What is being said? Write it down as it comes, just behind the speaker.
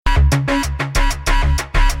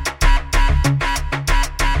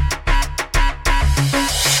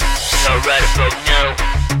go now.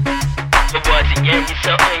 But once again, it's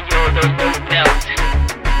something you don't know about.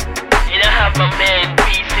 And I have my man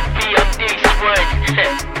BzB on this one.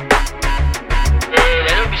 Man,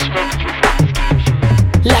 I don't be smoking too fast.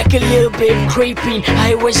 Like a little bit creeping,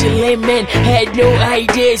 I was a layman, had no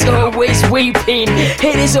ideas, always weeping.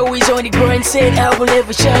 Haters always on the grind, said I will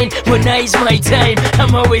never shine. But now is my time,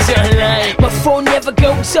 I'm always online. My phone never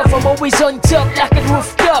goes off, I'm always on top like a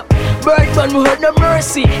rooftop. Birdman will hurt no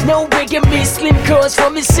mercy, no begging me, Slimkelz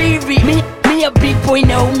from the CV. Me a big boy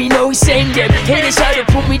now, me no send them. Haters try to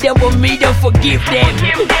put me down, but me don't forgive them.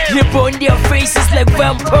 Lip on their faces like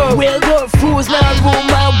vampire. Well done fools, now I rule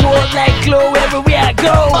my world like glow everywhere I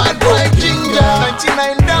go. Bad boy ginger,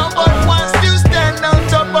 99 down, but one still stand on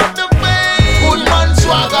top of the fame. Good man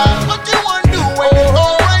swagger, what you want to do when you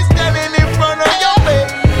always standing in front of your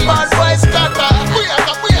face? Bad boy scatter,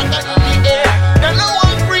 booyaka in the air. There's no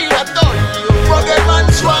one free at all. Rugged man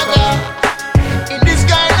swagger in this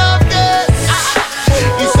kind of case.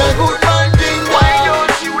 It's a good man thing. Why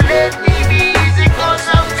don't you let me be easy? Cause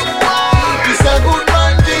I'm too hard. It's a good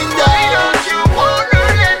man thing. Why don't you wanna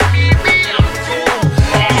let me be?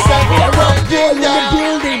 It's a good man thing. In the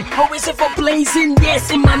building, always ever blazing,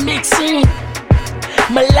 yes, in my mixing.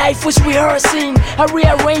 My life was rehearsing, I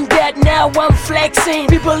rearranged that, now I'm flexing.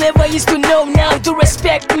 People never used to know, now to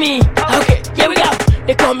respect me. Okay, here we go.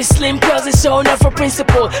 They call me Slimkelz, it's all not for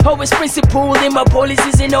principle. Always principled in my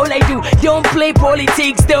policies and all I do. Don't play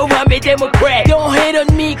politics, though I'm a Democrat. Don't hate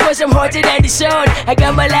on me cause I'm hotter than the sun. I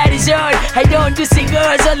got my lighters on, I don't do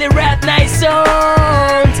cigars, only rap nice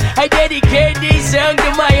songs. I dedicate this song to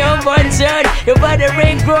my unborn son. If I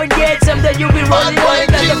ain't grown yet, someday you'll be rolling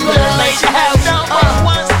on like a clown like the house.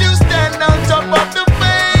 One still stand on top of the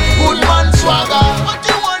fame. Good man swagger, what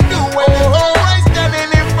you want to do when you always standing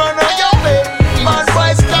in front of your face? Bad boy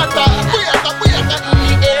scatter, booyaka in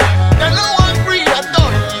the air. There's no one free at all.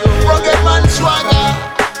 Rugged man swagger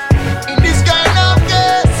in this kind of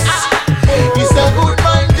case. It's a good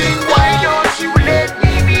man thing. Why don't you let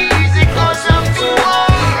me be easy? Cause I'm too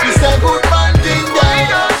hard. It's a good man thing. Why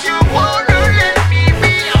don't you wanna let me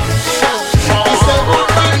be? It's a good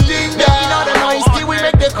man thing. Making all the noise till we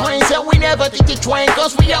make the coins, and we never think it twain.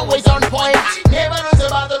 Cause we always on point. Never knows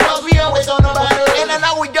about the cause we always on the battle. And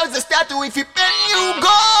now we just a statue. If you pen you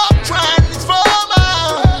go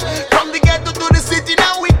transformer. From the ghetto to the city,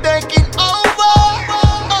 now we taking over.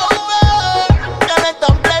 Talent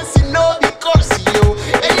and blessing, no because you.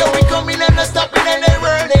 And yo, we coming and not stopping and they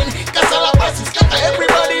burning. Cause all of us is scatter,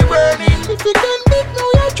 everybody burning. If you can beat me,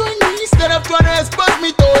 you're trying me. Instead of trying to expose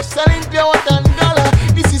me to selling pure water and dollar.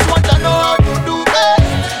 This is what I know how to do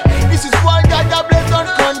best. This is what God bless on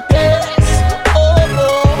contest.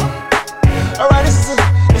 Alright, this is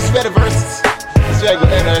where the verses. This is where I go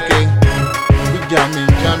end, okay? We jamming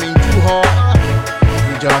too hard.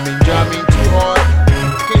 We jamming too hard. In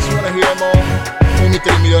case you wanna hear more, give me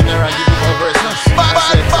 $3 million and give me more verses.